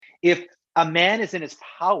if a man is in his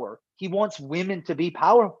power, he wants women to be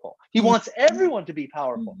powerful. He wants everyone to be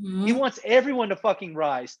powerful. He wants everyone to fucking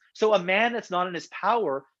rise. So a man that's not in his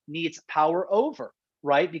power needs power over,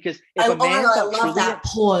 right? Because if a man I love that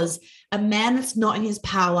pause. A man that's not in his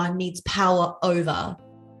power needs power over.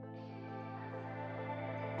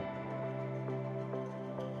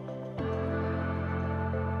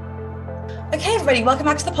 Okay, everybody, welcome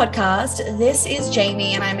back to the podcast. This is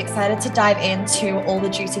Jamie, and I'm excited to dive into all the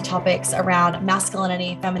juicy topics around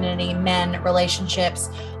masculinity, femininity, men, relationships,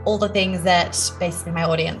 all the things that basically my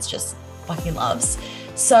audience just fucking loves.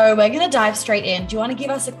 So we're going to dive straight in. Do you want to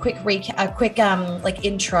give us a quick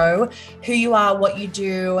intro, who you are, what you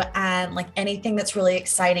do, and like anything that's really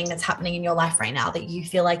exciting that's happening in your life right now that you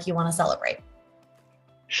feel like you want to celebrate?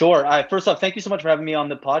 Sure. First off, thank you so much for having me on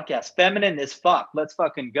the podcast. Feminine as fuck. Let's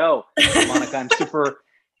fucking go, Monica. I'm super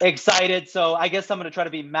excited. So I guess I'm going to try to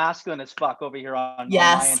be masculine as fuck over here on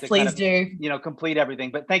my end to please kind of, do. Complete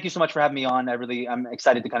everything. But thank you so much for having me on. I'm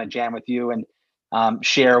excited to kind of jam with you and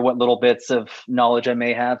share what little bits of knowledge I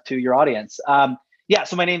may have to your audience.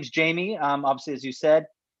 So my name's Jamie, obviously, as you said.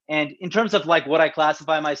 And in terms of like what I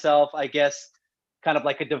classify myself, I guess kind of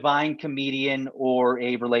like a divine comedian or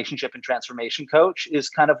a relationship and transformation coach is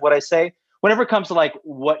kind of what I say. Whenever it comes to like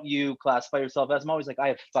what you classify yourself as, I'm always like, I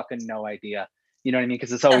have fucking no idea. You know what I mean?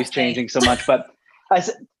 Because it's always changing so much. But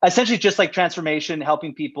essentially just like transformation,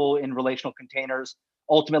 helping people in relational containers,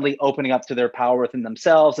 ultimately opening up to their power within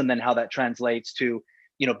themselves, and then how that translates to,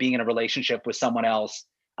 being in a relationship with someone else.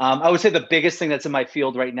 I would say the biggest thing that's in my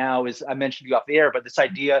field right now is, I mentioned you off the air, but this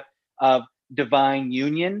idea of divine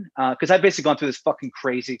union, because I've basically gone through this fucking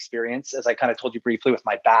crazy experience, as I kind of told you briefly, with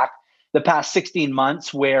my back the past 16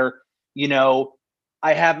 months where,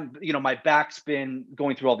 I haven't, my back's been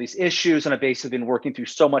going through all these issues, and I've basically been working through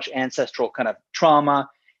so much ancestral kind of trauma,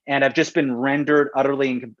 and I've just been rendered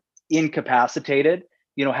utterly incapacitated,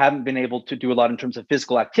 haven't been able to do a lot in terms of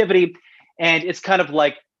physical activity. And it's kind of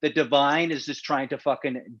like the divine is just trying to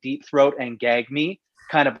fucking deep throat and gag me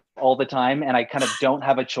kind of all the time, and I kind of don't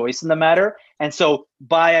have a choice in the matter. And so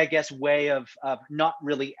by, I guess, way of not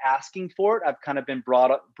really asking for it, I've kind of been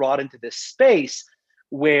brought into this space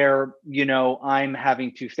where, I'm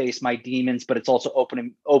having to face my demons, but it's also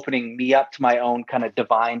opening me up to my own kind of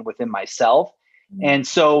divine within myself. And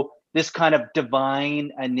so this kind of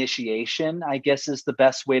divine initiation, I guess is the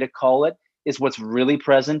best way to call it, is what's really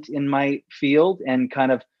present in my field and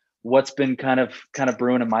kind of what's been kind of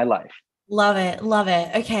brewing in my life. Love it. Love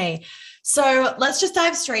it. Okay. So let's just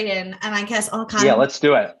dive straight in. And I guess on let's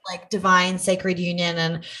do it. Like divine sacred union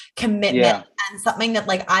and commitment and something that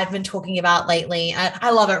like I've been talking about lately.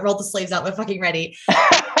 I love it. Roll the sleeves up. We're fucking ready.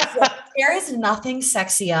 So there is nothing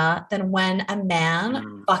sexier than when a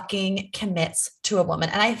man fucking commits to a woman.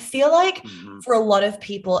 And I feel like for a lot of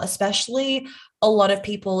people, especially a lot of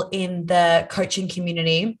people in the coaching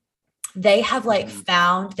community, they have like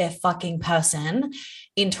found their fucking person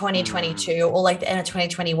in 2022 or like the end of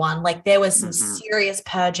 2021. Like there was some serious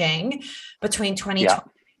purging between 2020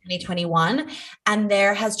 and 2021. And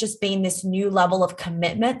there has just been this new level of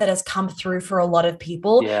commitment that has come through for a lot of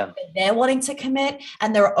people. They're wanting to commit,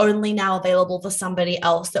 and they're only now available for somebody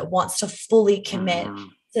else that wants to fully commit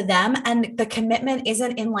to them. And the commitment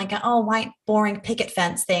isn't in like a white boring picket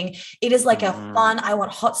fence thing. It is like a fun, I want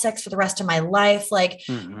hot sex for the rest of my life, like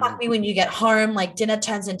fuck me when you get home, like dinner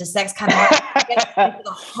turns into sex kind of like,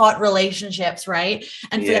 the hot relationships, right?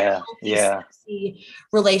 And for the healthy, sexy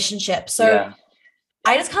relationships. So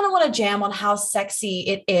I just kind of want to jam on how sexy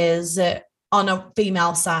it is on a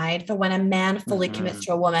female side for when a man fully commits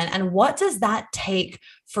to a woman. And what does that take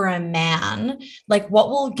for a man? Like what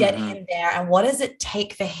will get him there, and what does it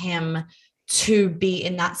take for him to be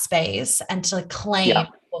in that space and to claim a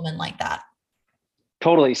woman like that?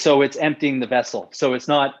 Totally. So it's emptying the vessel. So it's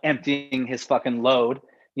not emptying his fucking load,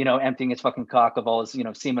 emptying his fucking cock of all his,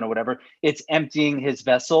 semen or whatever. It's emptying his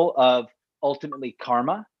vessel of ultimately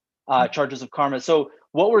karma, charges of karma. So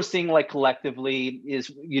what we're seeing like collectively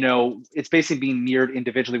is, it's basically being mirrored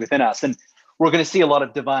individually within us. And we're going to see a lot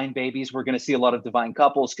of divine babies. We're going to see a lot of divine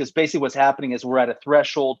couples, because basically what's happening is we're at a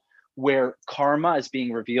threshold where karma is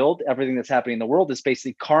being revealed. Everything that's happening in the world is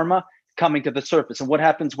basically karma coming to the surface. And what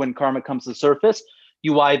happens when karma comes to the surface?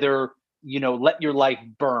 You either, let your life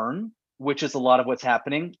burn, which is a lot of what's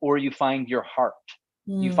happening, or you find your heart.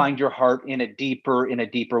 You find your heart in a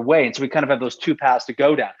deeper way. And so we kind of have those two paths to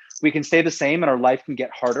go down. We can stay the same and our life can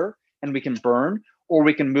get harder and we can burn, or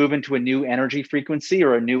we can move into a new energy frequency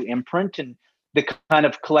or a new imprint. And the kind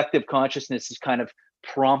of collective consciousness is kind of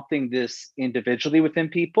prompting this individually within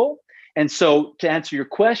people. And so to answer your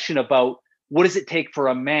question about what does it take for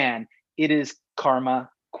a man, it is karma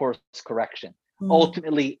course correction, Mm.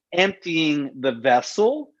 ultimately emptying the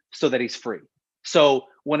vessel so that he's free. So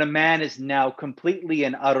when a man is now completely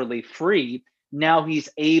and utterly free, now he's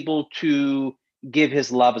able to give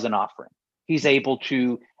his love as an offering. He's able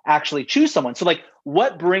to actually choose someone. So, like,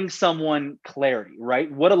 what brings someone clarity,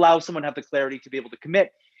 right? What allows someone to have the clarity to be able to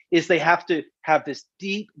commit is they have to have this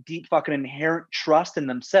deep, deep fucking inherent trust in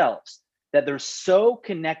themselves, that they're so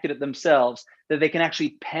connected at themselves that they can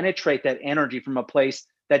actually penetrate that energy from a place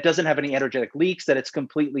that doesn't have any energetic leaks, that it's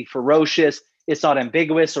completely ferocious, it's not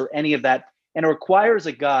ambiguous or any of that. And it requires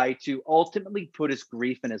a guy to ultimately put his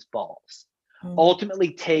grief in his balls,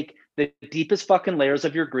 ultimately take the deepest fucking layers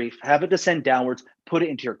of your grief, have it descend downwards, put it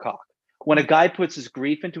into your cock. When a guy puts his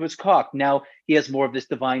grief into his cock, now he has more of this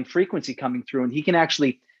divine frequency coming through, and he can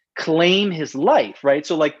actually claim his life, right?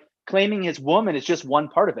 So, like, claiming his woman is just one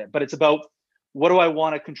part of it, but it's about, what do I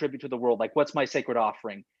want to contribute to the world? Like, what's my sacred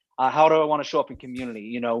offering? How do I want to show up in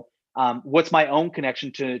community? What's my own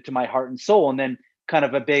connection to my heart and soul? And then kind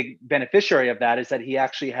of a big beneficiary of that is that he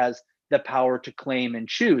actually has the power to claim and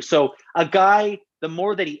choose. So a guy, the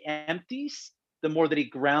more that he empties, the more that he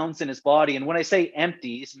grounds in his body. And when I say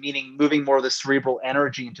empties, meaning moving more of the cerebral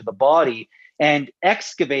energy into the body and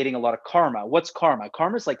excavating a lot of karma. What's karma?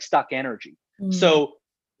 Karma is like stuck energy. So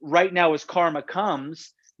right now, as karma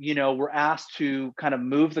comes, we're asked to kind of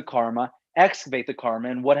move the karma, excavate the karma.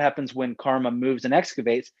 And what happens when karma moves and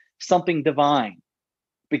excavates? Something divine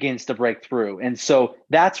begins to break through. And so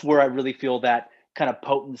that's where I really feel that kind of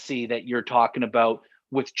potency that you're talking about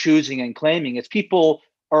with choosing and claiming. It's people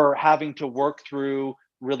are having to work through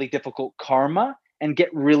really difficult karma and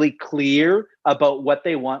get really clear about what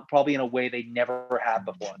they want, probably in a way they never have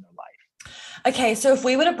before in their life. Okay, so if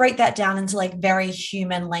we were to break that down into like very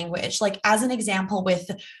human language, like as an example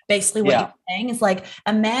with basically what you're saying is like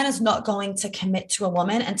a man is not going to commit to a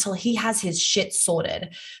woman until he has his shit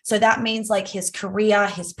sorted. So that means like his career,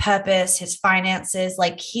 his purpose, his finances,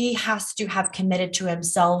 like he has to have committed to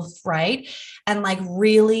himself, right? And like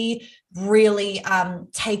really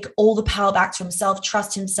take all the power back to himself,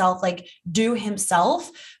 trust himself, like do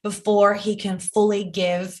himself before he can fully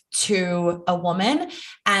give to a woman.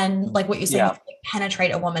 And like what you're saying, like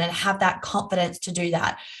penetrate a woman and have that confidence to do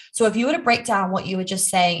that. So if you were to break down what you were just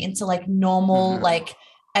saying into like normal, like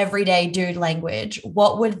everyday dude language,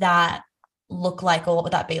 what would that look like, or what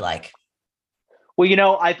would that be like?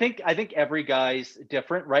 Well, I think every guy's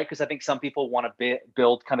different, right? Because I think some people want to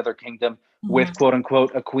build kind of their kingdom with quote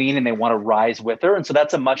unquote a queen, and they want to rise with her, and so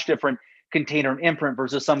that's a much different container and imprint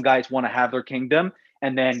versus some guys want to have their kingdom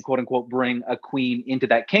and then quote unquote bring a queen into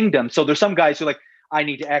that kingdom. So there's some guys who are like, I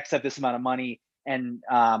need to accept this amount of money and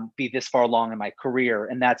be this far along in my career,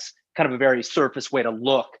 and that's kind of a very surface way to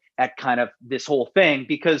look at kind of this whole thing,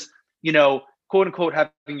 because quote unquote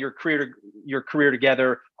having your career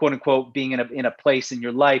together, quote unquote being in a place in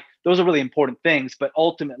your life, those are really important things, but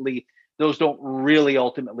ultimately those don't really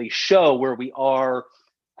ultimately show where we are,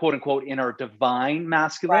 quote unquote, in our divine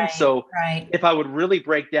masculine. So if I would really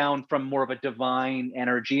break down from more of a divine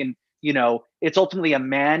energy, and it's ultimately a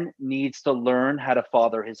man needs to learn how to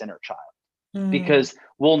father his inner child, because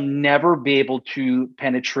we'll never be able to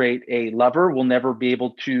penetrate a lover, we'll never be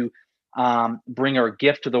able to bring our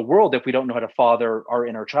gift to the world if we don't know how to father our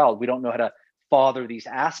inner child. We don't know how to father these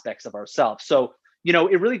aspects of ourselves. So,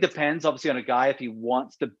 it really depends obviously on a guy if he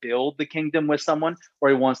wants to build the kingdom with someone or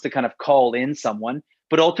he wants to kind of call in someone.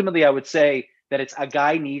 But ultimately, I would say that it's a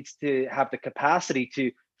guy needs to have the capacity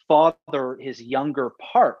to father his younger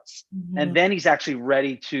parts. And then he's actually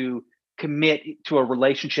ready to commit to a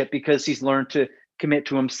relationship because he's learned to commit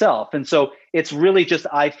to himself. And so it's really just,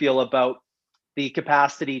 I feel, about the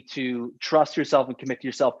capacity to trust yourself and commit to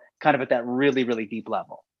yourself kind of at that really, really deep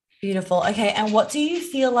level. Beautiful. Okay. And what do you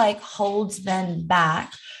feel like holds men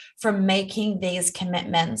back from making these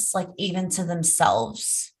commitments, like even to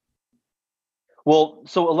themselves? Well,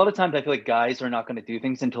 so a lot of times I feel like guys are not going to do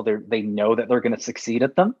things until they know that they're going to succeed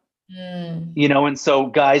at them. And so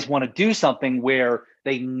guys want to do something where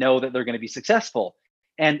they know that they're going to be successful.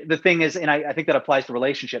 And the thing is, and I think that applies to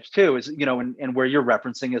relationships too, is, and where you're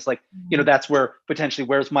referencing is like, that's where potentially,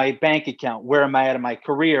 where's my bank account? Where am I at in my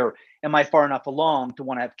career? Am I far enough along to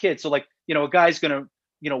want to have kids? So like, a guy's going to,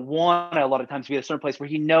 want a lot of times to be at a certain place where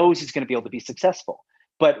he knows he's going to be able to be successful.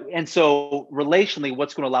 And so relationally,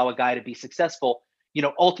 what's going to allow a guy to be successful,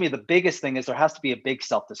 ultimately the biggest thing is there has to be a big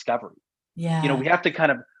self-discovery. Yeah. We have to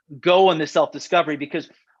kind of go on this self-discovery, because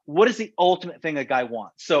what is the ultimate thing a guy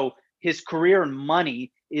wants? So his career and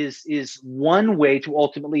money is one way to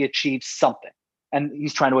ultimately achieve something. And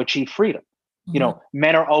he's trying to achieve freedom.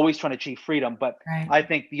 Men are always trying to achieve freedom, but I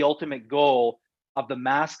think the ultimate goal of the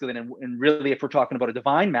masculine, and really, if we're talking about a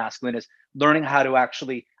divine masculine, is learning how to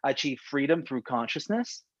actually achieve freedom through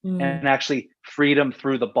consciousness and actually freedom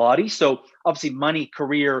through the body. So obviously money,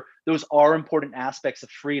 career, those are important aspects of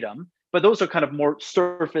freedom, but those are kind of more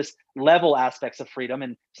surface level aspects of freedom.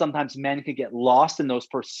 And sometimes men can get lost in those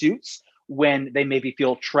pursuits when they maybe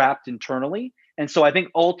feel trapped internally. And so I think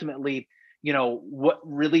ultimately, what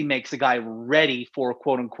really makes a guy ready for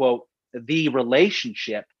quote unquote the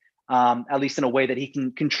relationship, at least in a way that he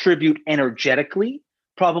can contribute energetically,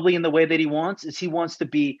 probably in the way that he wants, is he wants to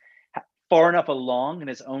be far enough along in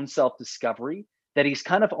his own self-discovery that he's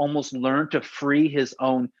kind of almost learned to free his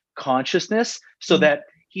own consciousness so that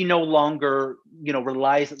he no longer,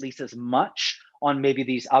 relies at least as much on maybe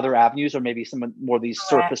these other avenues or maybe some more of these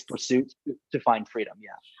surface pursuits to find freedom.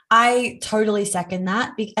 Yeah. I totally second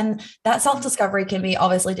that. And that self-discovery can be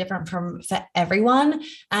obviously different for everyone.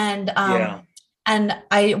 And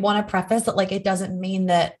I want to preface that, like, it doesn't mean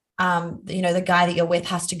that the guy that you're with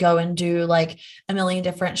has to go and do like a million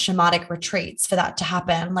different shamanic retreats for that to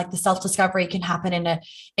happen. Like, the self-discovery can happen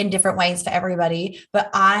in different ways for everybody. But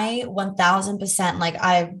I 1000%, like,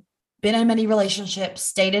 I've been in many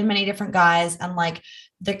relationships, dated many different guys, and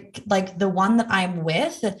the one that I'm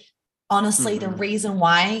with, honestly, the reason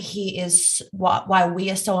why why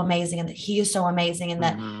we are so amazing and that he is so amazing and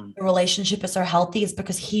that the relationship is so healthy is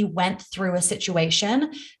because he went through a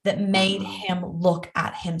situation that made him look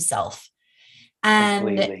at himself.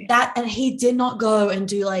 And and he did not go and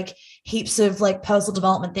do like heaps of like personal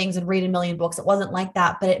development things and read a million books. It wasn't like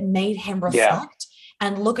that, but it made him reflect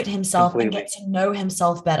and look at himself and get to know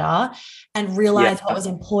himself better and realize what was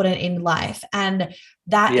important in life. And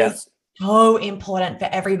that is so important for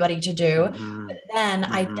everybody to do. But then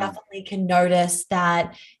I definitely can notice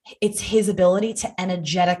that it's his ability to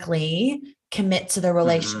energetically commit to the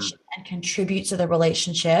relationship and contribute to the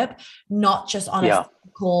relationship, not just on a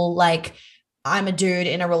physical, like, I'm a dude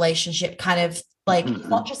in a relationship kind of like,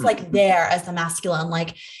 not just like there as the masculine,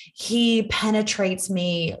 like he penetrates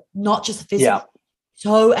me, not just physically,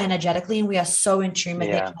 so energetically, and we are so in tune with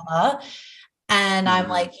each other. And I'm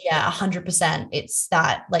like, 100%. It's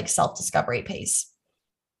that like self-discovery piece.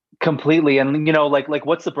 Completely. And, like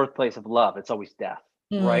what's the birthplace of love? It's always death,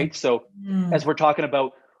 right? So as we're talking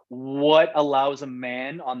about what allows a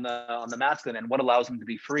man on the masculine and what allows him to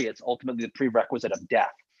be free, it's ultimately the prerequisite of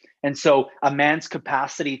death. And so a man's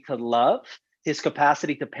capacity to love, his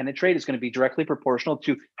capacity to penetrate, is going to be directly proportional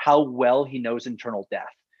to how well he knows internal death.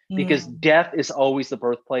 Because death is always the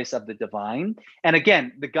birthplace of the divine. And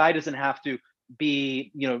again, the guy doesn't have to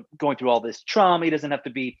be, going through all this trauma. He doesn't have to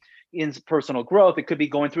be in personal growth. It could be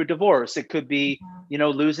going through a divorce. It could be,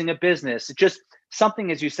 losing a business. It's just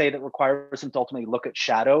something, as you say, that requires him to ultimately look at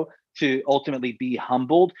shadow, to ultimately be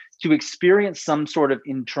humbled, to experience some sort of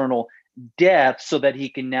internal death so that he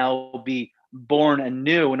can now be born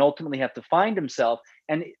anew and ultimately have to find himself.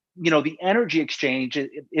 And, the energy exchange,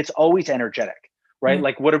 it's always energetic. Right?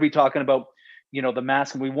 Like, what are we talking about? The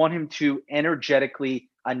masculine, we want him to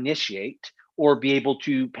energetically initiate or be able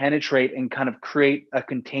to penetrate and kind of create a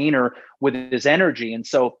container with his energy. And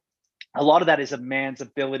so a lot of that is a man's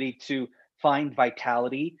ability to find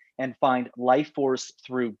vitality and find life force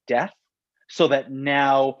through death, so that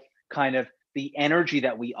now kind of the energy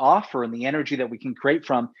that we offer and the energy that we can create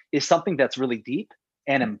from is something that's really deep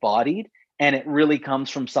and embodied. And it really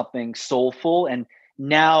comes from something soulful. And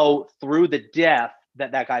now through the death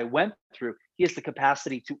that guy went through, he has the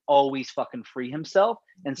capacity to always fucking free himself.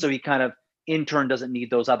 And so he kind of in turn doesn't need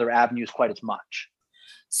those other avenues quite as much.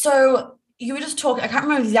 So you were just talking, I can't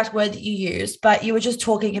remember the exact word that you used, but you were just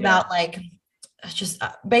talking about like, just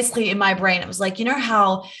basically in my brain, it was like,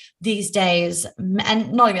 how these days,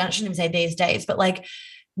 and not even, I shouldn't even say these days, but like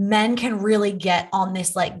men can really get on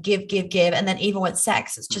this like give. And then even with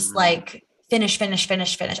sex, it's just like, finish,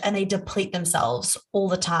 and they deplete themselves all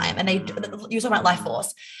the time. And you're talking about life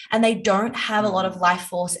force, and they don't have a lot of life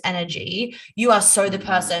force energy. You are so the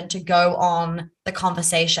person to go on the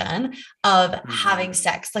conversation of having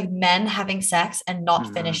sex, like men having sex and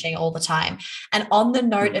not finishing all the time. And on the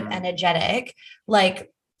note of energetic,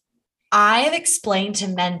 like, I have explained to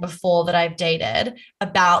men before that I've dated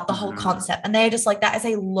about the whole concept, and they're just like, that is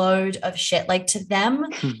a load of shit, like, to them.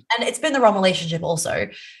 And it's been the wrong relationship also.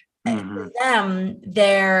 For them,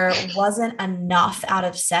 there wasn't enough out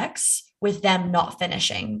of sex with them not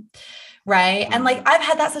finishing, right? And like, I've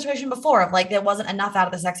had that situation before of like, there wasn't enough out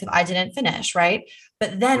of the sex if I didn't finish, right?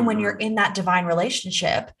 But then when you're in that divine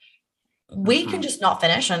relationship, we can just not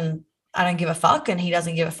finish, and I don't give a fuck and he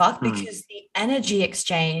doesn't give a fuck, because the energy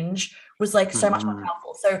exchange was like so much more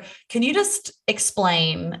powerful. So can you just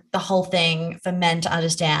explain the whole thing for men to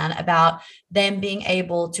understand about them being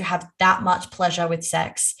able to have that much pleasure with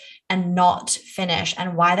sex and not finish,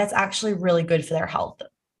 and why that's actually really good for their health?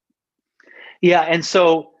 Yeah. And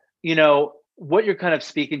so, what you're kind of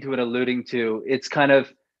speaking to and alluding to, it's kind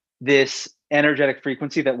of this energetic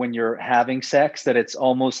frequency that when you're having sex, that it's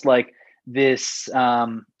almost like this,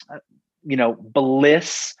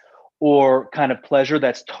 bliss or kind of pleasure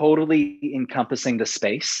that's totally encompassing the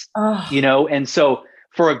space, Oh. and so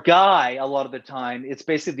for a guy, a lot of the time, it's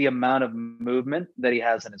basically the amount of movement that he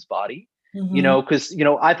has in his body, Mhm. because,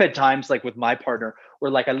 I've had times like with my partner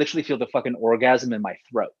where like I literally feel the fucking orgasm in my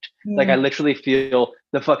throat. Like I Mm. literally feel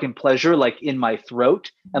the fucking pleasure like in my throat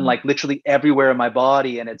and Mhm. like literally everywhere in my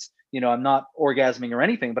body. And it's, I'm not orgasming or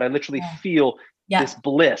anything, but I literally Yeah. feel this Yeah.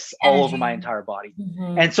 bliss all over my Energy. entire body.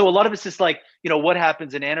 And Mhm. so a lot of it's just like, what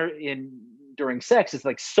happens in during sex is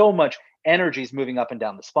like so much energy is moving up and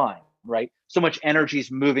down the spine, right? So much energy is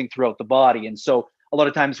moving throughout the body. And so a lot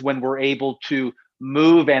of times when we're able to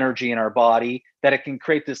move energy in our body, that it can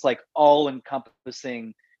create this like all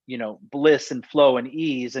encompassing, bliss and flow and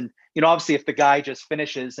ease. And, obviously if the guy just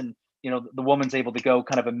finishes and, the woman's able to go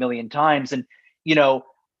kind of a million times. And,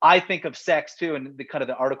 I think of sex too. And the kind of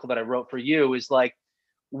the article that I wrote for you is like,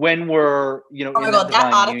 when we're, Oh my in that God, that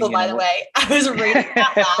divine article, union by and the we're, way, I was reading it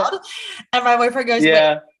out loud and my boyfriend goes, "Wait,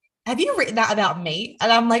 yeah. have you written that about me?"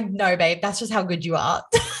 And I'm like, "No, babe, that's just how good you are."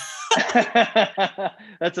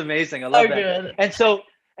 That's amazing. I So love that. good. And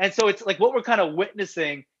so it's like what we're kind of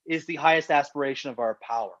witnessing is the highest aspiration of our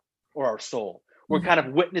power or our soul. We're kind of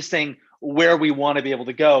Mhm. witnessing where we want to be able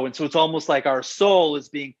to go. And so it's almost like our soul is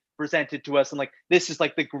being presented to us and like this is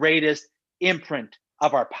like the greatest imprint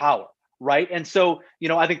of our power, right? And so,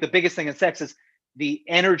 I think the biggest thing in sex is the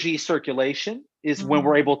energy circulation is when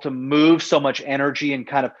we're Mhm. able to move so much energy and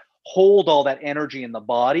kind of hold all that energy in the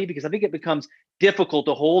body, because I think it becomes difficult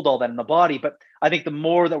to hold all that in the body. But I think the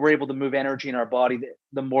more that we're able to move energy in our body,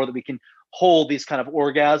 the more that we can hold these kind of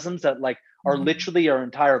orgasms that like are Mhm. literally our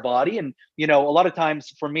entire body. And, a lot of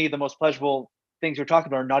times for me, the most pleasurable things we're talking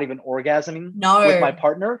about are not even orgasming with No. my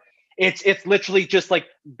partner. It's literally just like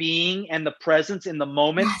being and the presence in the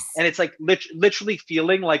moment. Yes. And it's like literally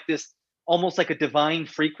feeling like this almost like a divine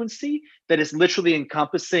frequency that is literally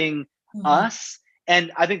encompassing Mhm. us.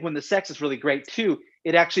 And I think when the sex is really great too,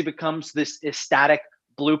 it actually becomes this ecstatic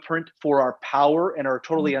blueprint for our power and our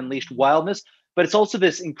totally unleashed Mhm. wildness. But it's also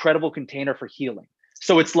this incredible container for healing.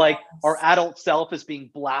 So it's like our Yes. adult self is being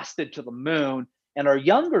blasted to the moon, and our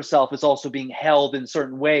younger self is also being held in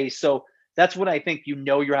certain ways. So that's when I think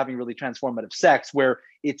you're having really transformative sex, where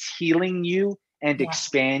it's healing you and Yeah.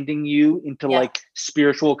 expanding you into Yeah. like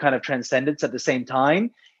spiritual kind of transcendence at the same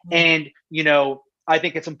time. Mhm. And, I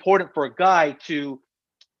think it's important for a guy to,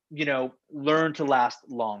 learn to last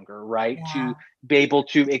longer, right? Yeah. To be able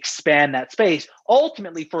to expand that space.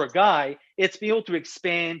 Ultimately, for a guy, it's be able to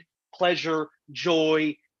expand pleasure,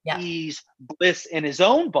 joy, Yeah. ease, bliss in his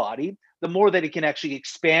own body. The more that he can actually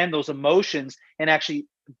expand those emotions and actually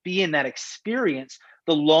be in that experience,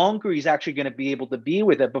 the longer he's actually going to be able to be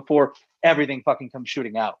with it before everything fucking comes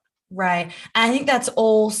shooting out. Right. And I think that's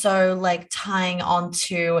also like tying on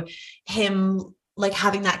to him like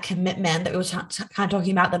having that commitment that we were kind of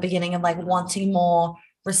talking about at the beginning of like wanting more,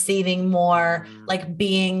 receiving more, Mm, like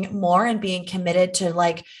being more and being committed to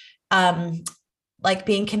um like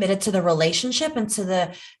being committed to the relationship and to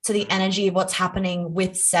the mhm, energy of what's happening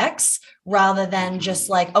with sex, rather than mhm, just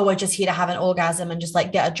like, oh, we're just here to have an orgasm and just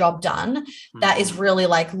like get a job done. That is mhm, really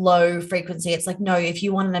like low frequency. It's like, no, if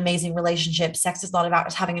you want an amazing relationship, sex is not about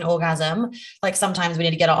just having an orgasm. Like sometimes we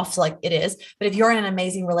need to get off, so like it is, but if you're in an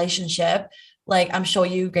amazing relationship, like I'm sure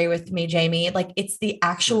you agree with me, Jamie, like it's the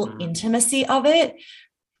actual mhm, intimacy of it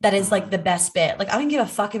that is like mhm. the best bit. Like I don't give a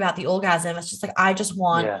fuck about the orgasm. It's just like I just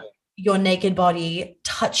want Yeah. your naked body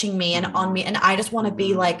touching me and on me, Mhm, and I just want to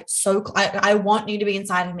be mhm, like I want you to be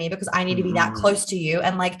inside of me because I need to be that mhm, close to you.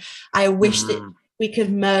 And like I wish that mhm. we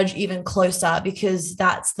could merge even closer, because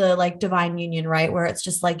that's the like divine union, right, where it's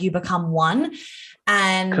just like you become one.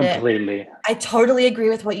 And Completely. I totally agree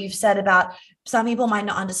with what you've said about some people might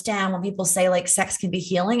not understand when people say like sex can be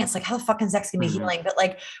healing. It's like, how the fuck can sex can be Mhm, healing? But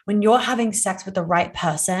like when you're having sex with the right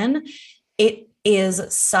person, it is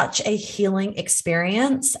such a healing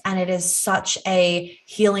experience, and it is such a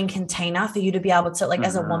healing container for you to be able to, like,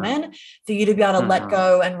 as a mhm, woman, for you to be able to let mhm.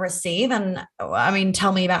 go and receive. And I mean,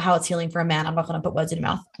 tell me about how it's healing for a man. I'm not going to put words in your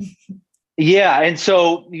mouth. Yeah, and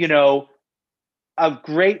so, a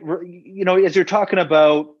great, as you're talking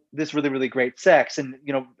about this really, really great sex, and,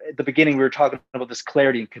 at the beginning we were talking about this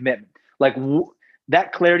clarity and commitment. Like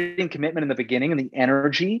that clarity and commitment in the beginning and the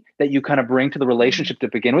energy that you kind of bring to the relationship to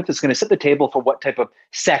begin with is going to set the table for what type of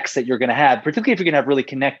sex that you're going to have, particularly if you're going to have really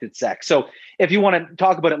connected sex. So if you want to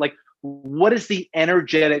talk about it, like, what is the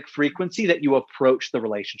energetic frequency that you approach the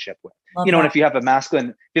relationship with? Love And that. if you have a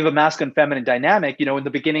masculine, feminine dynamic, in the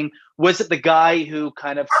beginning, was it the guy who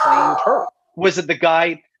kind of claimed her? Was it the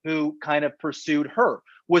guy who kind of pursued her?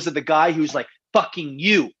 Was it the guy who's like, fucking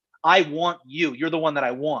you, I want you, you're the one that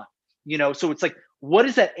I want, So it's like, what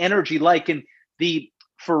is that energy like? And the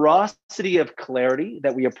ferocity of clarity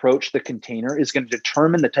that we approach the container is going to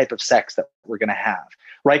determine the type of sex that we're going to have,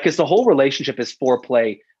 right? Because the whole relationship is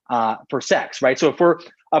foreplay for sex, right? So if we're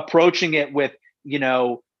approaching it with,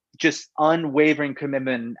 just unwavering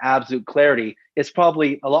commitment and absolute clarity, it's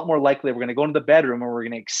probably a lot more likely we're going to go into the bedroom and we're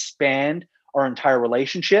going to expand our entire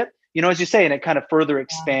relationship, as you say, and it kind of further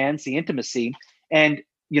expands the intimacy. And,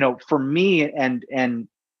 for me and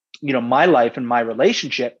my life and my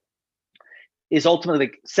relationship is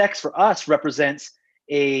ultimately, sex for us represents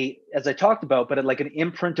as I talked about, but like an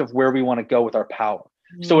imprint of where we want to go with our power.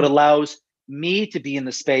 So it allows me to be in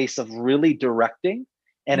the space of really directing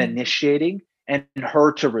and initiating, and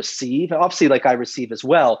her to receive. Obviously, like, I receive as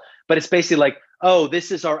well, but it's basically like, oh,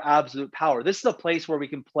 this is our absolute power. This is a place where we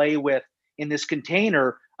can play with, in this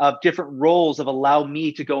container of different roles, of allow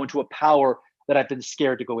me to go into a power that I've been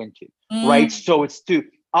scared to go into, right? So it's to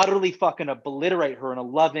utterly fucking obliterate her in a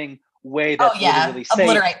loving way that's really, really safe.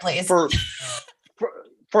 Obliterate, please.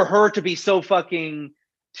 For her to be so fucking,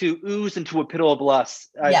 to ooze into a puddle of bliss,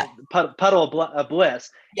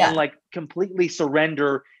 and like completely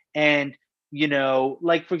surrender. And,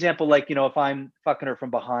 like, for example, like, if I'm fucking her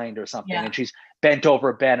from behind or something, and she's bent over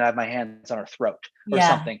a bed and I have my hands on her throat or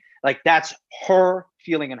something, like, that's her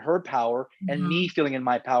feeling in her power and me feeling in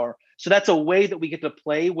my power. So that's a way that we get to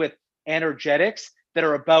play with energetics that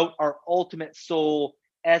are about our ultimate soul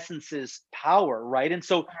essence's power, right? And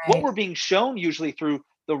so what we're being shown usually through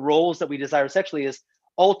the roles that we desire sexually is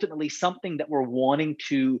ultimately something that we're wanting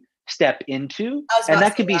to step into. And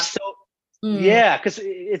that can be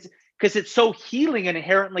because it's so healing and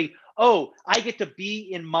inherently, oh, I get to be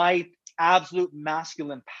in my absolute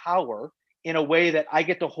masculine power in a way that I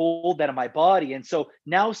get to hold that in my body. And so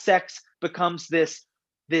now sex becomes this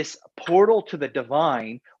portal to the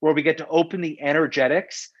divine, where we get to open the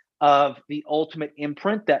energetics of the ultimate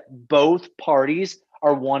imprint that both parties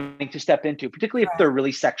are wanting to step into, particularly if they're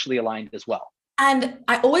really sexually aligned as well. And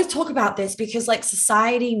I always talk about this because, like,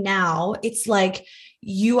 society now, it's like,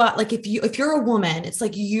 you are like, if you're a woman, it's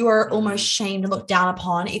like you are almost shamed and looked down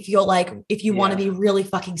upon if you're like, if you want to be really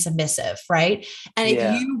fucking submissive, right? And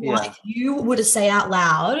if you were to say out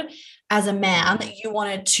loud as a man that you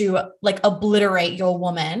wanted to, like, obliterate your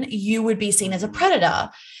woman, you would be seen as a predator.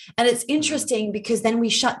 And it's interesting because then we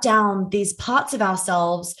shut down these parts of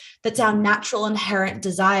ourselves that's our natural inherent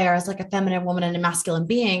desire as, like, a feminine woman and a masculine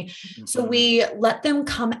being. So we let them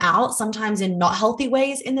come out sometimes in not healthy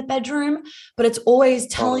ways in the bedroom, but it's always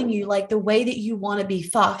telling you, like, the way that you want to be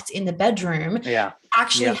fucked in the bedroom,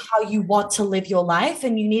 actually how you want to live your life.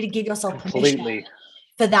 And you need to give yourself permission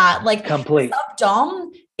for that. Like,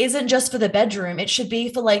 sub-dom isn't just for the bedroom. It should be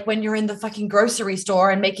for, like, when you're in the fucking grocery store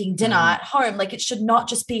and making dinner at home. Like, it should not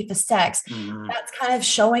just be for sex. That's kind of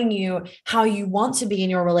showing you how you want to be in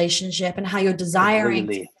your relationship and how you're desiring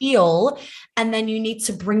to feel. And then you need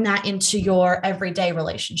to bring that into your everyday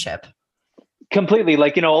relationship. Completely.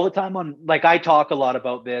 Like, all the time I talk a lot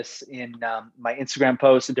about this in my Instagram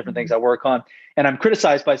posts and different things I work on. And I'm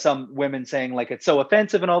criticized by some women saying, like, it's so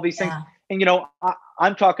offensive and all these things. And,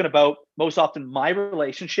 I'm talking about most often my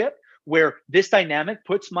relationship where this dynamic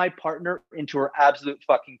puts my partner into her absolute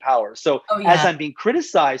fucking power. So as I'm being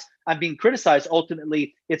criticized,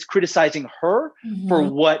 ultimately it's criticizing her for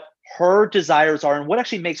what her desires are and what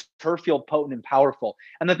actually makes her feel potent and powerful.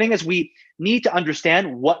 And the thing is, we need to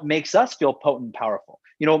understand what makes us feel potent and powerful.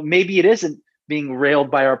 Maybe it isn't being railed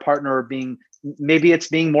by our partner or maybe it's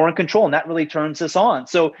being more in control, and that really turns us on.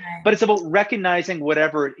 So, but it's about recognizing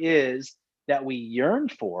whatever it is that we yearn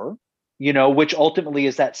for, which ultimately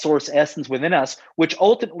is that source essence within us, which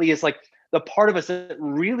ultimately is like the part of us that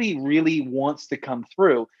really, really wants to come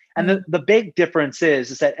through. And the big difference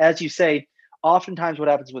is that, as you say, oftentimes what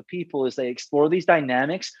happens with people is they explore these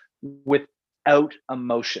dynamics without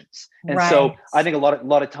emotions. And so I think a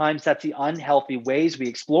lot of times that's the unhealthy ways we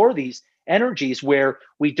explore these energies, where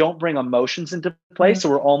we don't bring emotions into play. So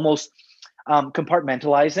we're almost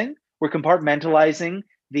compartmentalizing. We're compartmentalizing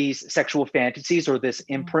these sexual fantasies or this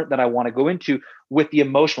imprint that I want to go into with the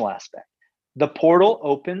emotional aspect. The portal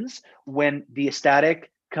opens when the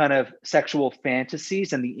ecstatic kind of sexual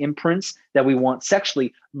fantasies and the imprints that we want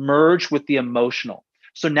sexually merge with the emotional.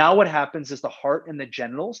 So now what happens is the heart and the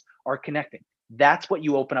genitals are connecting. That's what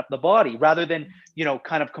you open up the body, rather than,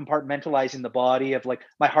 kind of compartmentalizing the body of like,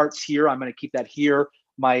 my heart's here, I'm going to keep that here.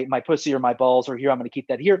 My pussy or my balls are here, I'm going to keep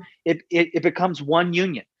that here. It becomes one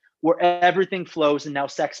union where everything flows, and now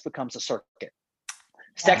sex becomes a circuit.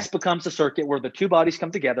 Sex becomes a circuit where the two bodies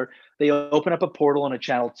come together. They open up a portal and a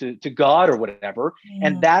channel to God or whatever.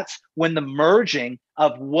 And that's when the merging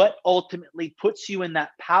of what ultimately puts you in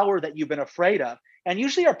that power that you've been afraid of. And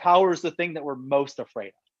usually our power is the thing that we're most afraid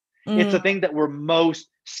of. It's the thing that we're most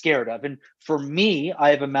scared of. And for me,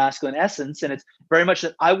 I have a masculine essence, and it's very much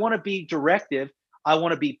that I want to be directive. I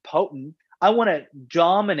want to be potent. I want to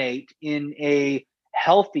dominate in a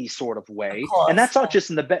healthy sort of way. And that's not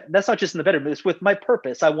just in the bedroom. It's with my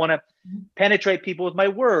purpose. I want to penetrate people with my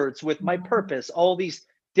words, with my purpose, all these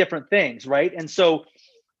different things, right? And so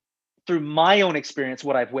through my own experience,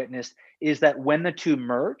 what I've witnessed is that when the two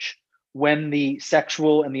merge, when the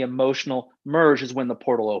sexual and the emotional merge, is when the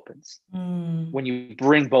portal opens. When you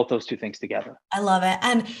bring both those two things together. I love it.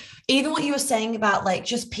 And even what you were saying about like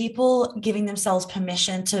just people giving themselves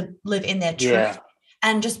permission to live in their truth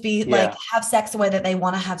and just be like, have sex the way that they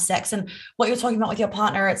want to have sex. And what you're talking about with your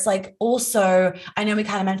partner, it's like, also, I know we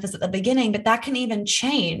kind of mentioned this at the beginning, but that can even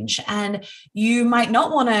change. And you might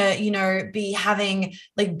not want to, be having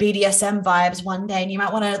like BDSM vibes one day, and you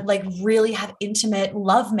might want to like really have intimate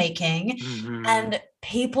lovemaking. And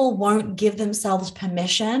people won't give themselves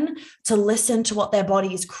permission to listen to what their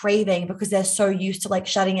body is craving, because they're so used to like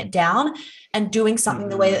shutting it down and doing something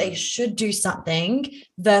the way that they should do something,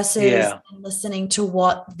 versus listening to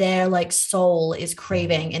what their like soul is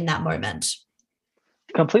craving in that moment.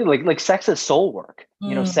 Completely. Like sex is soul work.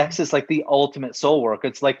 Sex is like the ultimate soul work.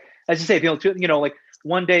 It's like, as you say, like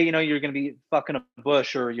one day, you're going to be fucking a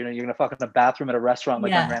bush, or, you're going to fuck in a bathroom at a restaurant,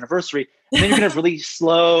 like on your anniversary. And then you're going to have really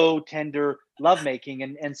slow, tender lovemaking.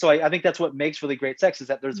 And so I think that's what makes really great sex, is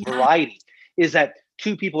that there's variety, is that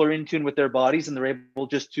two people are in tune with their bodies, and they're able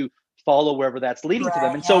just to follow wherever that's leading to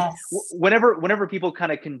them. And so whenever people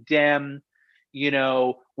kind of condemn,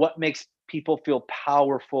 what makes people feel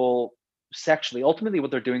powerful sexually, ultimately what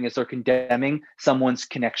they're doing is they're condemning someone's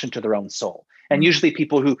connection to their own soul. And usually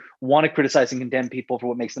people who want to criticize and condemn people for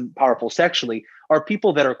what makes them powerful sexually are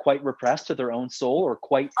people that are quite repressed to their own soul, or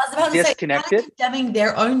quite disconnected. Condemning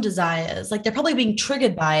their own desires. Like they're probably being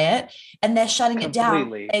triggered by it and they're shutting it down.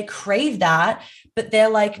 They crave that, but they're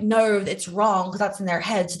like, no, it's wrong, because that's in their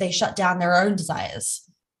head. So they shut down their own desires.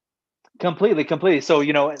 Completely. So,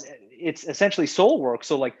 it's essentially soul work.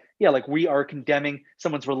 So like we are condemning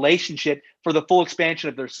someone's relationship for the full expansion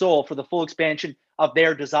of their soul, for the full expansion of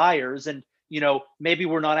their desires. And, maybe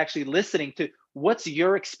we're not actually listening to what's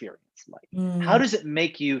your experience like? How does it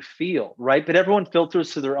make you feel, right? But everyone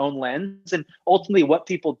filters through their own lens. And ultimately what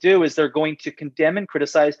people do is they're going to condemn and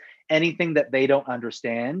criticize anything that they don't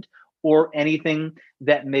understand, or anything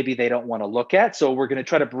that maybe they don't want to look at. So we're going to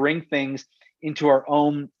try to bring things into our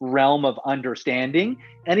own realm of understanding.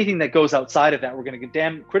 Anything that goes outside of that, we're going to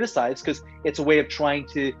condemn, criticize, because it's a way of trying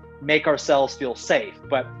to make ourselves feel safe.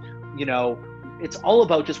 But, it's all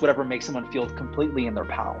about just whatever makes someone feel completely in their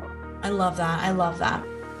power. I love that.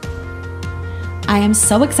 I am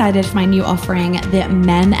so excited for my new offering, the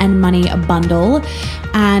Men and Money Bundle.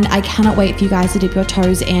 And I cannot wait for you guys to dip your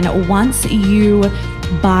toes in. Once you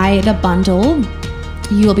buy the bundle,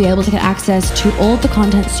 you will be able to get access to all of the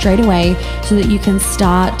content straight away, so that you can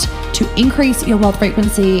start to increase your wealth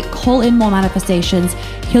frequency, call in more manifestations,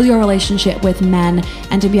 heal your relationship with men,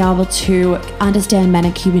 and to be able to understand men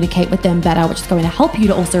and communicate with them better, which is going to help you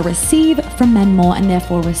to also receive from men more, and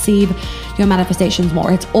therefore receive your manifestations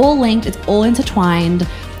more. It's all linked, it's all intertwined.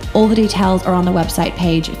 All the details are on the website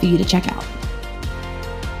page for you to check out.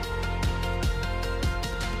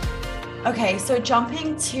 Okay, so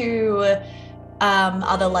jumping to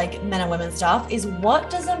other like men and women stuff, is what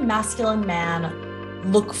does a masculine man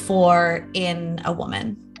look for in a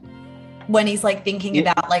woman when he's like thinking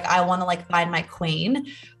about like, I want to like find my queen?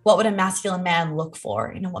 What would a masculine man look for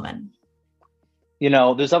in a woman?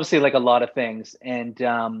 There's obviously like a lot of things. And,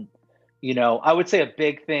 I would say a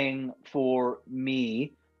big thing for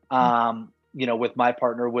me, with my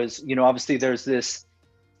partner was, obviously there's this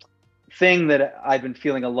thing that I've been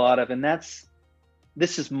feeling a lot of, and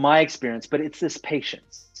this is my experience, but it's this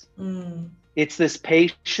patience. It's this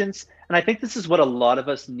patience. And I think this is what a lot of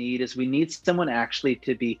us need, is we need someone actually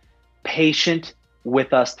to be patient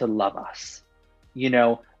with us, to love us,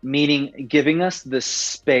 meaning giving us the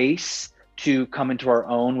space to come into our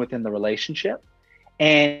own within the relationship.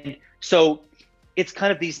 And so it's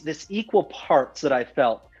kind of this equal parts that I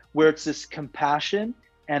felt, where it's this compassion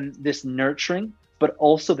and this nurturing, but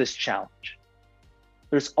also this challenge.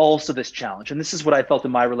 There's also this challenge. And this is what I felt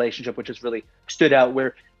in my relationship, which has really stood out,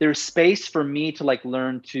 where there's space for me to like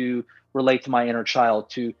learn to relate to my inner child,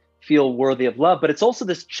 to feel worthy of love. But it's also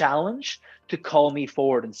this challenge to call me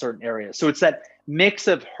forward in certain areas. So it's that mix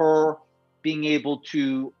of her being able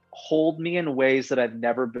to hold me in ways that I've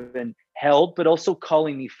never been held, but also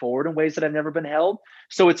calling me forward in ways that I've never been held.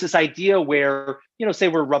 So it's this idea where, you know, say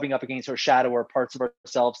we're rubbing up against our shadow or parts of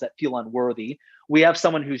ourselves that feel unworthy. We have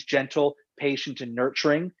someone who's gentle, patient, and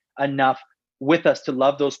nurturing enough with us to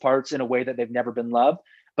love those parts in a way that they've never been loved,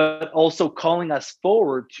 but also calling us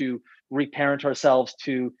forward to reparent ourselves,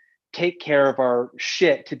 to take care of our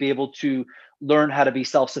shit, to be able to learn how to be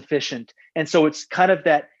self-sufficient. And so it's kind of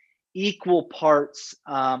that equal parts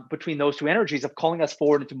between those two energies of calling us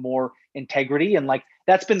forward into more integrity. And like,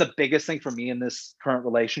 that's been the biggest thing for me in this current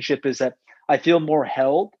relationship, is that I feel more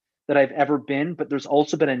held than I've ever been, but there's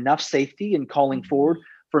also been enough safety in calling forward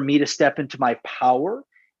for me to step into my power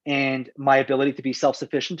and my ability to be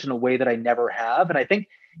self-sufficient in a way that I never have. And I think,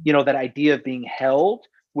 you know, that idea of being held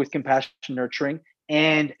with compassion, nurturing,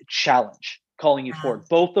 and challenge, calling you forward,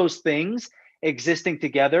 both those things existing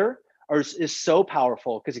together is so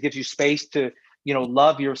powerful, because it gives you space to, you know,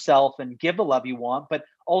 love yourself and give the love you want, but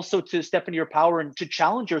also to step into your power and to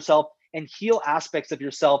challenge yourself and heal aspects of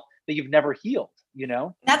yourself that you've never healed, you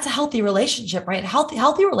know? That's a healthy relationship, right?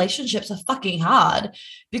 Healthy relationships are fucking hard,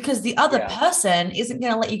 because the other person isn't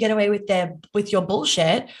going to let you get away with your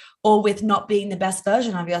bullshit or with not being the best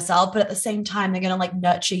version of yourself. But at the same time, they're going to like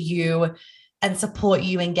nurture you and support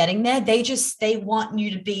you in getting there. They want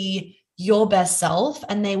you to be your best self,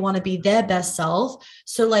 and they want to be their best self.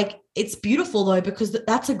 So like, it's beautiful though, because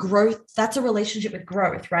that's a relationship with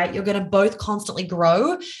growth, right? You're going to both constantly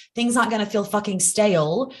grow. Things aren't going to feel fucking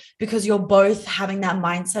stale, because you're both having that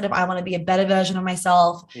mindset of, I want to be a better version of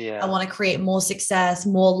myself. I want to create more success,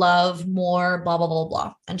 more love, more blah, blah, blah,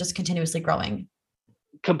 blah, and just continuously growing.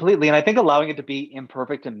 Completely. And I think allowing it to be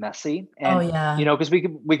imperfect and messy. And, you know, because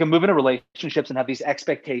we can move into relationships and have these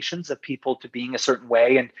expectations of people to being a certain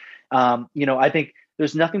way. And, you know, I think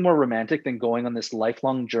there's nothing more romantic than going on this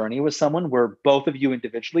lifelong journey with someone where both of you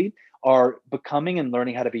individually are becoming and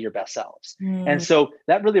learning how to be your best selves. And so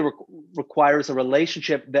that really requires a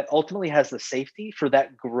relationship that ultimately has the safety for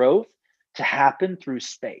that growth to happen through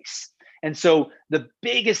space. And so the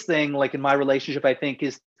biggest thing, like in my relationship, I think,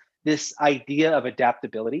 is this idea of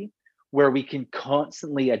adaptability, where we can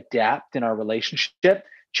constantly adapt in our relationship.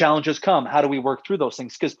 Challenges come. How do we work through those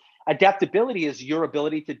things? Because adaptability is your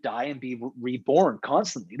ability to die and be reborn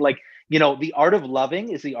constantly. Like, you know, the art of loving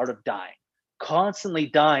is the art of dying, constantly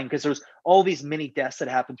dying, because there's all these mini deaths that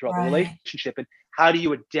happen throughout the relationship. And how do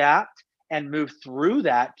you adapt and move through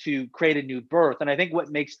that to create a new birth? And I think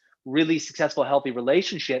what makes really successful, healthy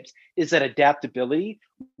relationships is that adaptability,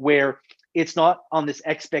 where it's not on this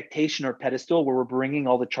expectation or pedestal where we're bringing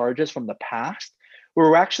all the charges from the past, where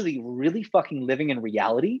we're actually really fucking living in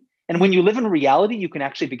reality. And when you live in reality, you can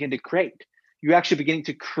actually begin to create. You're actually beginning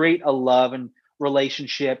to create a love and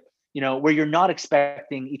relationship, you know, where you're not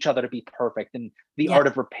expecting each other to be perfect, and the art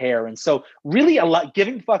of repair. And so really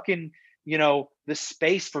giving fucking, you know, the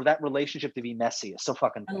space for that relationship to be messy is so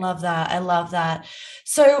fucking big. I love that.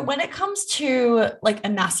 So when it comes to like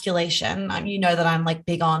emasculation, you know that I'm like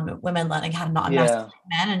big on women learning how to not emasculate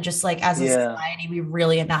men, and just like as a society, we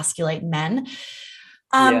really emasculate men.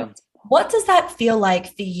 What does that feel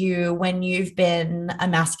like for you when you've been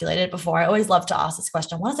emasculated before? I always love to ask this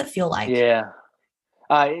question. What does it feel like?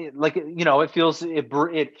 Like, you know,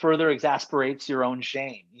 it further exasperates your own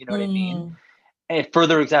shame. You know what I mean? It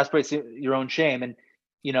further exasperates your own shame. And,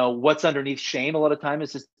 you know, what's underneath shame a lot of time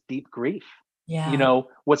is just deep grief. You know,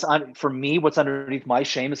 for me, what's underneath my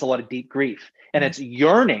shame is a lot of deep grief. And it's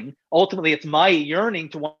yearning. Ultimately, it's my yearning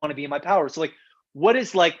to want to be in my power. So like, what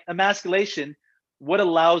is like emasculation? What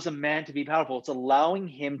allows a man to be powerful? It's allowing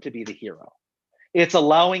him to be the hero. It's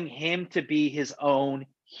allowing him to be his own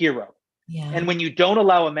hero. And when you don't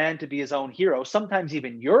allow a man to be his own hero, sometimes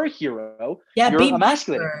even your hero, you're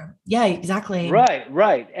emasculating. Exactly.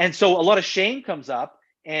 Right. And so a lot of shame comes up,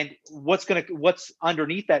 and what's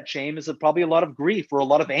underneath that shame is probably a lot of grief or a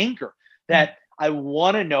lot of anger that I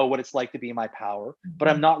want to know what it's like to be in my power, but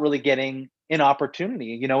I'm not really getting an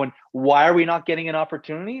opportunity, you know. And why are we not getting an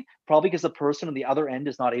opportunity? Probably because the person on the other end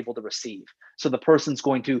is not able to receive. So the person's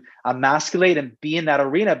going to emasculate and be in that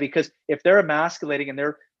arena, because if they're emasculating and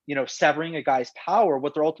they're, you know, severing a guy's power,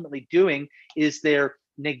 what they're ultimately doing is they're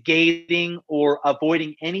negating or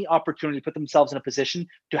avoiding any opportunity to put themselves in a position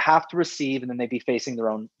to have to receive, and then they'd be facing their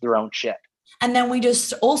own shit. And then we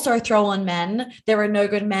just also throw on men. There are no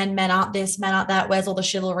good men. Men aren't this, men aren't that. Where's all the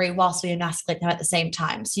chivalry whilst we emasculate them at the same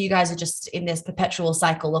time? So you guys are just in this perpetual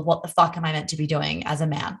cycle of what the fuck am I meant to be doing as a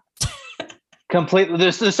man? Completely.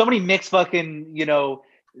 There's so many mixed fucking,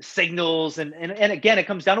 signals. And again, it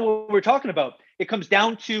comes down to what we're talking about. It comes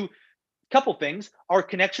down to a couple things: our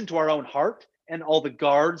connection to our own heart and all the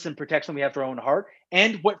guards and protection we have to our own heart,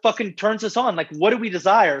 and what fucking turns us on. Like, what do we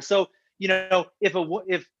desire? So,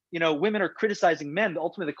 if women are criticizing men,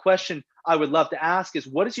 ultimately the question I would love to ask is,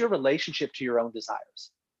 what is your relationship to your own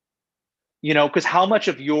desires? Because how much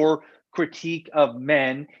of your critique of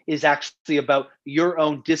men is actually about your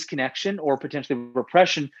own disconnection or potentially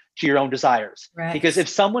repression to your own desires? Right. Because if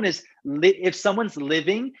someone's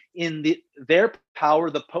living in their power,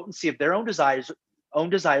 the potency of their own desires,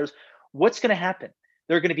 what's going to happen?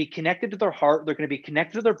 They're going to be connected to their heart. They're going to be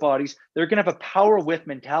connected to their bodies. They're going to have a power with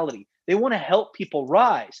mentality. They want to help people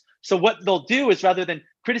rise. So what they'll do is, rather than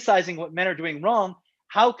criticizing what men are doing wrong,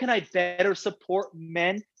 how can I better support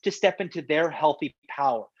men to step into their healthy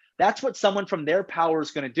power? That's what someone from their power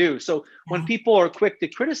is going to do. So when people are quick to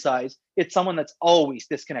criticize, it's someone that's always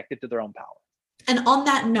disconnected to their own power. And on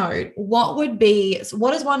that note, what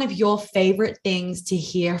is one of your favorite things to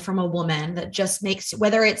hear from a woman that just makes,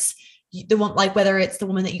 whether it's the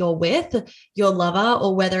woman that you're with, your lover,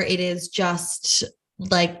 or whether it is just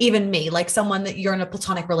like even me, like someone that you're in a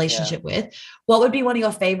platonic relationship with, what would be one of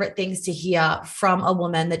your favorite things to hear from a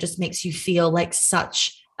woman that just makes you feel like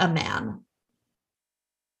such a man?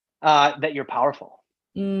 That you're powerful.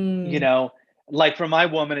 Like for my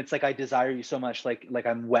woman, it's like, I desire you so much, like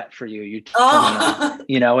I'm wet for you. You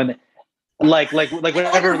and like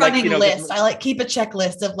whatever, like list. I keep a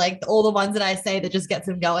checklist of like all the ones that I say that just gets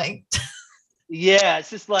them going. Yeah, it's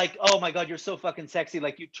just like, oh my God, you're so fucking sexy.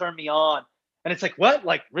 Like, you turn me on. And it's like, what?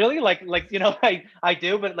 Like, really? Like, I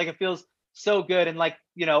do, but like, it feels so good. And like,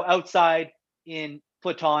 outside in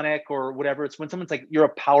platonic or whatever, it's when someone's like, you're a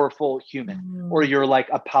powerful human, or you're like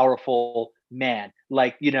a powerful man.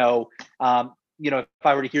 Like, if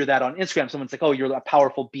I were to hear that on Instagram, someone's like, oh, you're a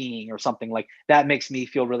powerful being or something, like that makes me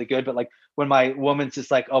feel really good. But like when my woman's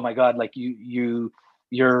just like, oh my God, like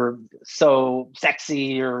you're so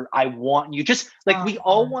sexy, or I want you, just like, we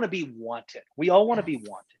all want to be wanted. We all want to be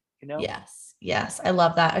wanted, Yes. I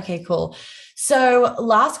love that. Okay, cool. So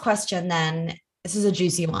last question then, this is a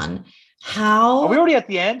juicy one. How are we already at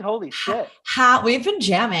the end? Holy shit. How we've been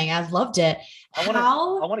jamming. I've loved it. I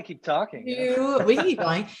want to keep talking. We can keep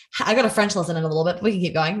going. I got a French lesson in a little bit, but we can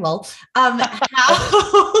keep going. Lol.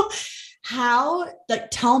 How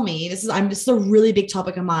like, tell me, this is a really big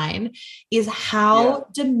topic of mine, is how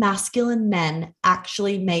do masculine men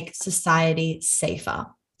actually make society safer?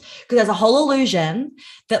 Because there's a whole illusion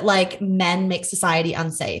that like men make society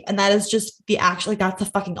unsafe. And that is just that's the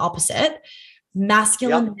fucking opposite.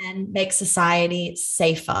 Masculine men make society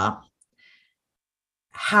safer.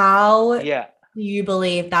 How do you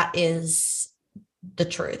believe that is the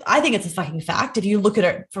truth? I think it's a fucking fact. If you look at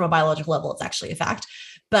it from a biological level, it's actually a fact.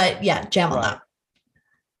 But jam on that.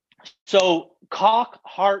 So cock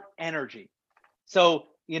heart energy. So,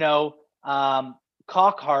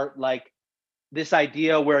 cock heart, like this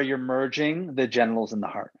idea where you're merging the genitals and the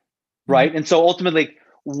heart, right? Mm-hmm. And so ultimately,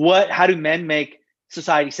 how do men make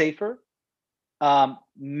society safer?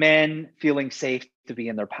 Men feeling safe to be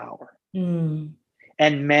in their power, and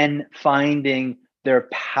men finding their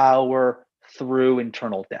power through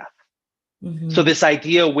internal death. Mm-hmm. So this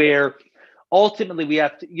idea where ultimately we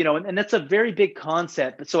have to, and that's a very big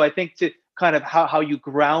concept. But so I think to kind of how you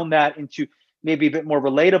ground that into maybe a bit more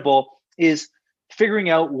relatable is figuring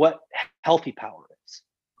out what healthy power is.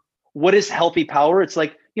 What is healthy power? It's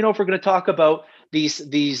like, if we're going to talk about these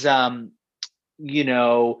of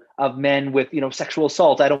men with, sexual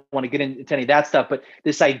assault, I don't want to get into any of that stuff, but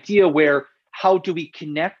this idea where, how do we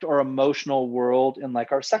connect our emotional world and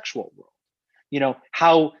like our sexual world?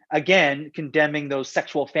 How, again, condemning those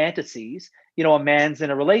sexual fantasies, a man's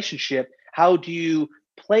in a relationship, how do you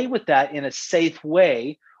play with that in a safe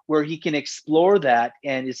way where he can explore that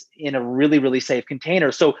and is in a really, really safe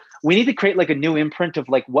container? So we need to create like a new imprint of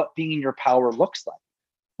like what being in your power looks like,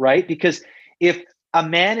 right? Because if a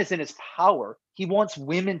man is in his power, he wants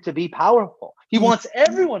women to be powerful. He wants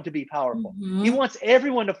everyone to be powerful. Mm-hmm. He wants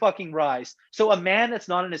everyone to fucking rise. So a man that's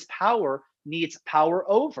not in his power needs power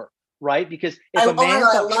over, right? Because if a man,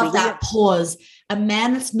 I love that pause. A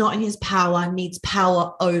man that's not in his power needs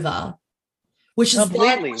power over, which is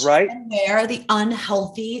completely right. Where the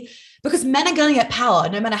unhealthy, because men are going to get power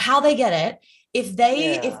no matter how they get it. If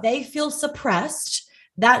they feel suppressed,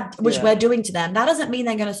 which we're doing to them, that doesn't mean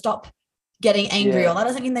they're going to stop getting angry, or that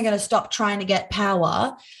doesn't mean they're going to stop trying to get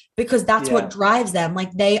power. because that's what drives them.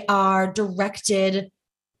 Like they are directed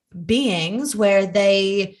beings where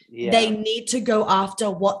they need to go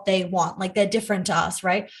after what they want. Like they're different to us,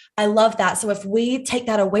 right? I love that. So if we take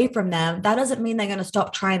that away from them, that doesn't mean they're going to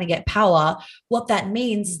stop trying to get power. What that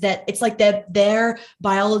means is that it's like their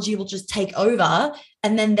biology will just take over,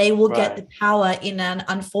 and then they will get the power in an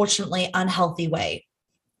unfortunately unhealthy way.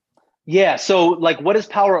 Yeah. So like, what is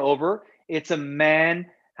power over? It's a man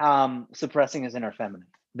suppressing his inner feminine.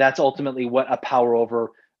 That's ultimately what a power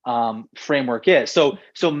over framework is. So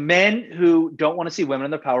men who don't want to see women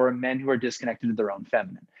in their power are men who are disconnected to their own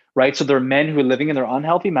feminine, right? So there are men who are living in their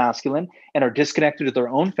unhealthy masculine and are disconnected to their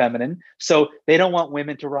own feminine. So they don't want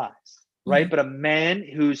women to rise, right? But a man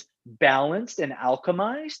who's balanced and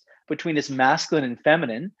alchemized between his masculine and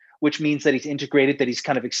feminine, which means that he's integrated, that he's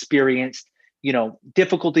kind of experienced,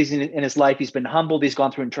 difficulties in his life. He's been humbled. He's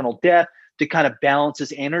gone through internal death to kind of balance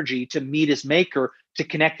his energy, to meet his maker, to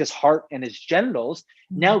connect his heart and his genitals.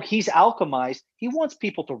 Now he's alchemized. He wants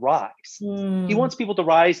people to rise. He wants people to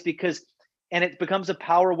rise and it becomes a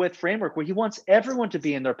power with framework where he wants everyone to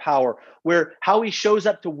be in their power, where how he shows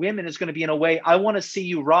up to women is going to be in a way, I want to see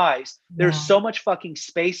you rise. There's so much fucking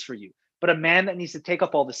space for you. But a man that needs to take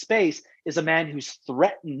up all the space is a man who's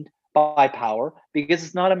threatened by power, because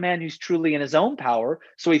it's not a man who's truly in his own power.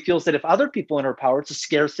 So he feels that if other people in her power, it's a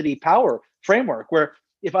scarcity power framework where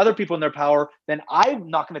if other people in their power, then I'm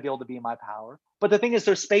not going to be able to be in my power. But the thing is,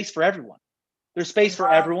 there's space for everyone. There's space for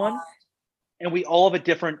everyone. And we all have a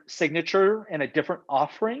different signature and a different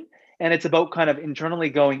offering. And it's about kind of internally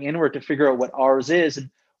going inward to figure out what ours is and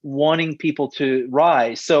wanting people to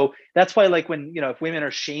rise. So that's why, like, when, if women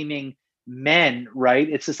are shaming men, right,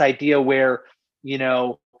 it's this idea where,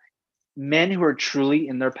 men who are truly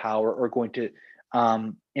in their power are going to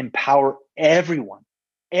empower everyone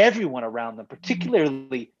around them,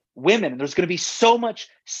 particularly women. And there's going to be so much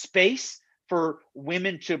space for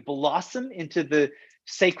women to blossom into the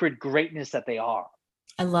sacred greatness that they are.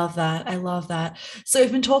 I love that. So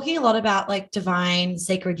we've been talking a lot about like divine,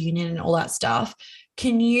 sacred union and all that stuff.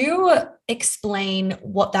 Can you explain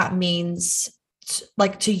what that means,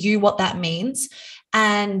 to you, what that means?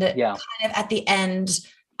 And kind of at the end,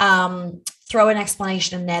 throw an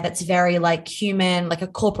explanation in there that's very like human, like a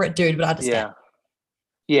corporate dude would understand.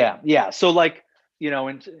 Yeah. So like,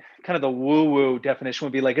 and kind of the woo-woo definition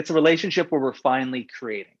would be like, it's a relationship where we're finally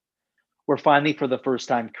creating. We're finally for the first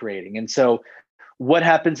time creating. And so what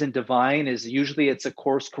happens in divine is usually it's a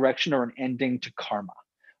course correction or an ending to karma,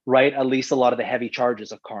 right? At least a lot of the heavy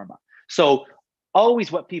charges of karma. So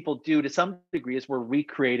always what people do to some degree is we're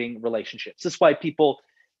recreating relationships. That's why people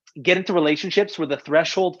get into relationships where the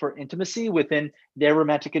threshold for intimacy within their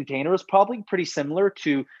romantic container is probably pretty similar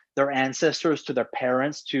to their ancestors, to their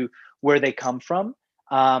parents, to where they come from.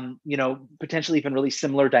 Potentially even really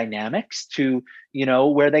similar dynamics to,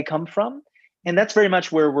 where they come from. And that's very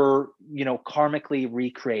much where we're, karmically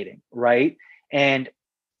recreating, right? And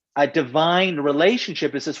a divine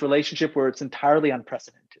relationship is this relationship where it's entirely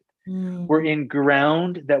unprecedented. We're in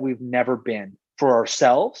ground that we've never been, for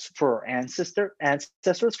ourselves, for our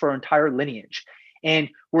ancestors, for our entire lineage. And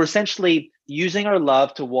we're essentially using our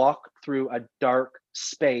love to walk through a dark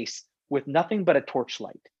space with nothing but a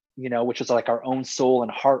torchlight, which is like our own soul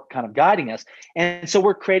and heart kind of guiding us. And so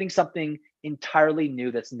we're creating something entirely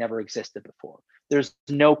new that's never existed before. There's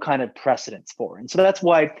no kind of precedence for it. And so that's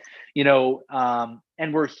why,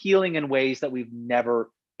 and we're healing in ways that we've never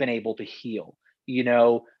been able to heal.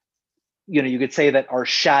 You could say that our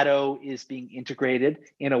shadow is being integrated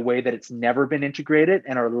in a way that it's never been integrated,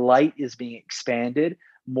 and our light is being expanded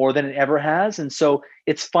more than it ever has. And so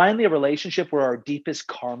it's finally a relationship where our deepest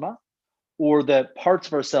karma, or the parts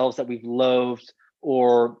of ourselves that we've loathed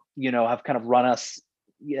or, have kind of run us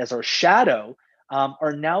as our shadow,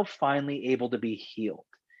 are now finally able to be healed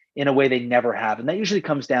in a way they never have. And that usually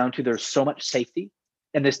comes down to there's so much safety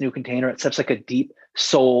in this new container at such like a deep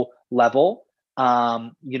soul level,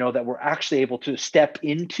 that we're actually able to step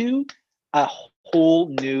into a whole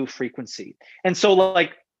new frequency. And so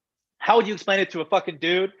like, how would you explain it to a fucking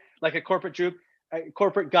dude, like a corporate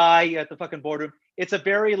guy at the fucking boardroom? It's a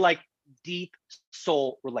very like deep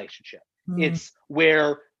soul relationship. It's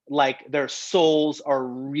where like their souls are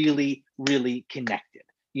really, really connected.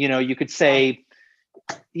 You could say,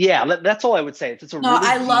 that's all I would say. It's a really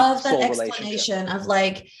I love that explanation of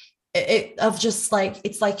like,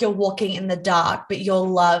 it's like you're walking in the dark, but your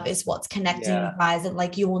love is what's connecting you guys, and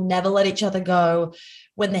like you will never let each other go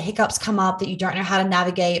when the hiccups come up that you don't know how to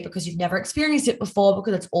navigate because you've never experienced it before,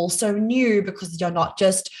 because it's all so new, because you're not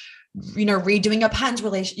just redoing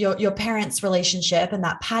your parents' relationship and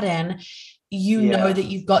that pattern. you know that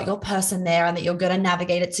you've got your person there and that you're going to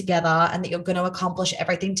navigate it together and that you're going to accomplish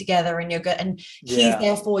everything together, and you're good, and he's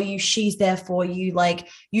there for you, she's there for you. Like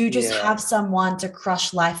you just have someone to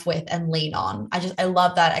crush life with and lean on. I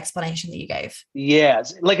love that explanation that you gave.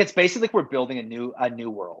 Yes. Like it's basically like we're building a new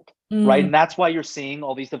world, right? And that's why you're seeing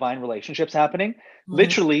all these divine relationships happening.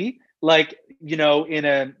 Literally, like, you know, in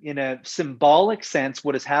a symbolic sense,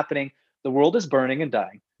 what is happening, the world is burning and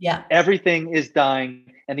dying. Yeah. Everything is dying.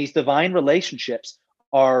 And these divine relationships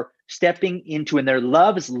are stepping into, and their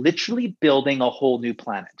love is literally building a whole new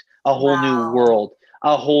planet, a whole new world,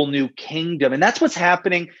 a whole new kingdom. And that's what's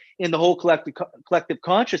happening in the whole collective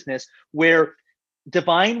consciousness, where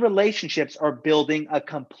divine relationships are building a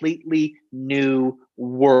completely new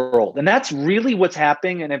world. And that's really what's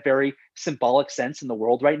happening in a very symbolic sense in the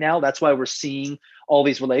world right now. That's why we're seeing all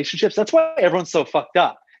these relationships. That's why everyone's so fucked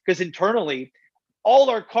up, because internally, all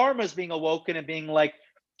our karma is being awoken and being like,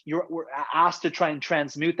 we're asked to try and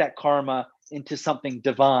transmute that karma into something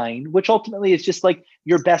divine, which ultimately is just like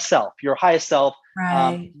your best self, your highest self,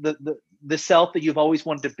 the self that you've always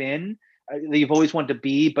wanted to be, that you've always wanted to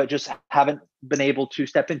be, but just haven't been able to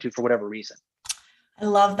step into for whatever reason. I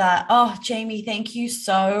love that. Oh, Jamie, thank you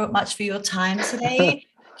so much for your time today.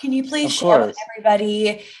 Can you please share with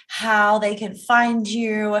everybody how they can find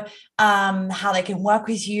you, how they can work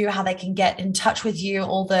with you, how they can get in touch with you,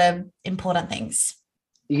 all the important things?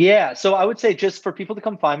 Yeah. So I would say just for people to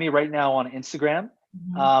come find me right now on Instagram.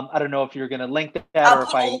 I don't know if you're going to link that or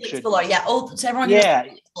if I should. Below. Yeah. So everyone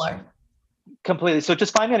below. Completely. So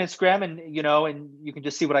just find me on Instagram, and, you know, and you can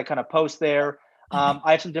just see what I kind of post there.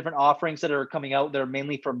 I have some different offerings that are coming out. They're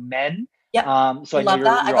mainly for men. Yep. So I love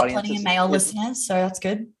that. I got audience plenty of male listeners, so that's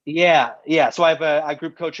good. Yeah. So I have a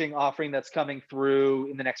group coaching offering that's coming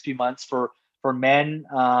through in the next few months for men.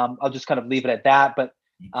 I'll just kind of leave it at that, but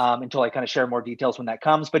until I kind of share more details when that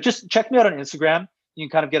comes. But just check me out on Instagram. You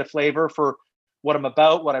can kind of get a flavor for what I'm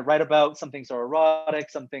about, what I write about. Some things are erotic,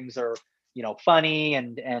 some things are, you know, funny,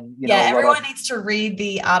 and you know. Everyone needs to read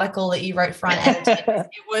the article that you wrote front end. It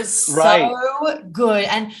was so good,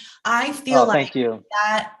 and I feel like thank you.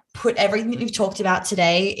 That put everything that you've talked about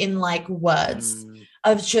today in like words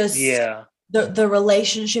of just the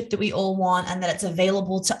relationship that we all want, and that it's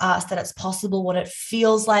available to us, that it's possible, what it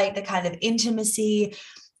feels like, the kind of intimacy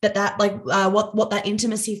that like what that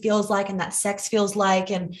intimacy feels like, and that sex feels like,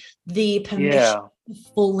 and the permission to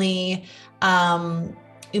fully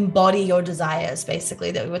embody your desires, basically,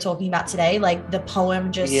 that we were talking about today. Like the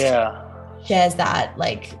poem just shares that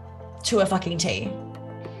like to a fucking T.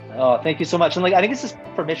 Oh, thank you so much. And like, I think it's just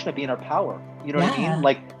permission to be in our power. You know what I mean?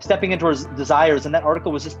 Like stepping into our desires. And that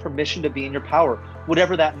article was just permission to be in your power,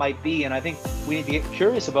 whatever that might be. And I think we need to get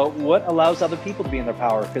curious about what allows other people to be in their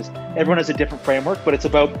power, because everyone has a different framework, but it's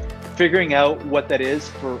about figuring out what that is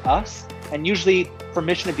for us. And usually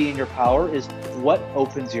permission to be in your power is what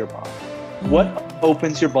opens your body, what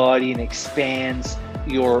opens your body and expands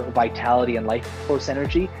your vitality and life force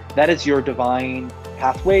energy. That is your divine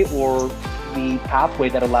pathway, or the pathway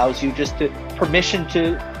that allows you just to permission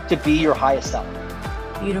to be your highest self.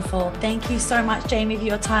 Beautiful. Thank you so much, Jamie, for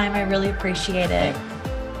your time. I really appreciate it.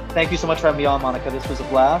 Thank you so much for having me on, Monica. This was a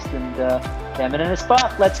blast, and I'm in a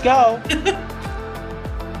spot. Let's go.